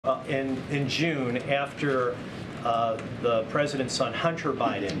In June, after the president's son, Hunter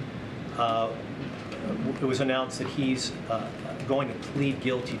Biden, it was announced that he's going to plead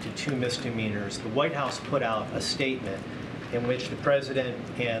guilty to 2 misdemeanors. The White House put out a statement in which the president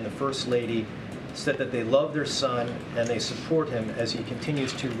and the First Lady said that they love their son and they support him as he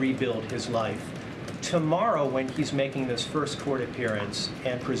continues to rebuild his life. Tomorrow, when he's making this first court appearance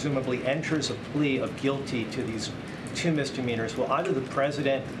and presumably enters a plea of guilty to these 2 misdemeanors, will either the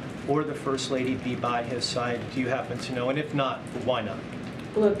president or the First Lady be by his side? Do you happen to know? And if not, why not?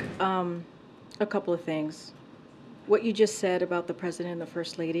 Look, a couple of things. What you just said about the president and the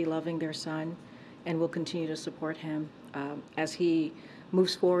First Lady loving their son and will continue to support him as he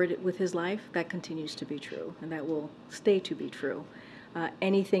moves forward with his life, that continues to be true, and that will stay to be true.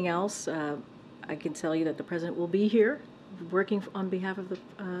 Anything else, I can tell you that the president will be here working on behalf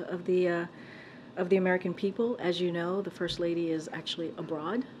of the American people. As you know, the First Lady is actually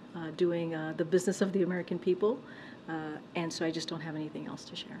abroad doing the business of the American people, and so I just don't have anything else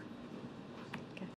to share.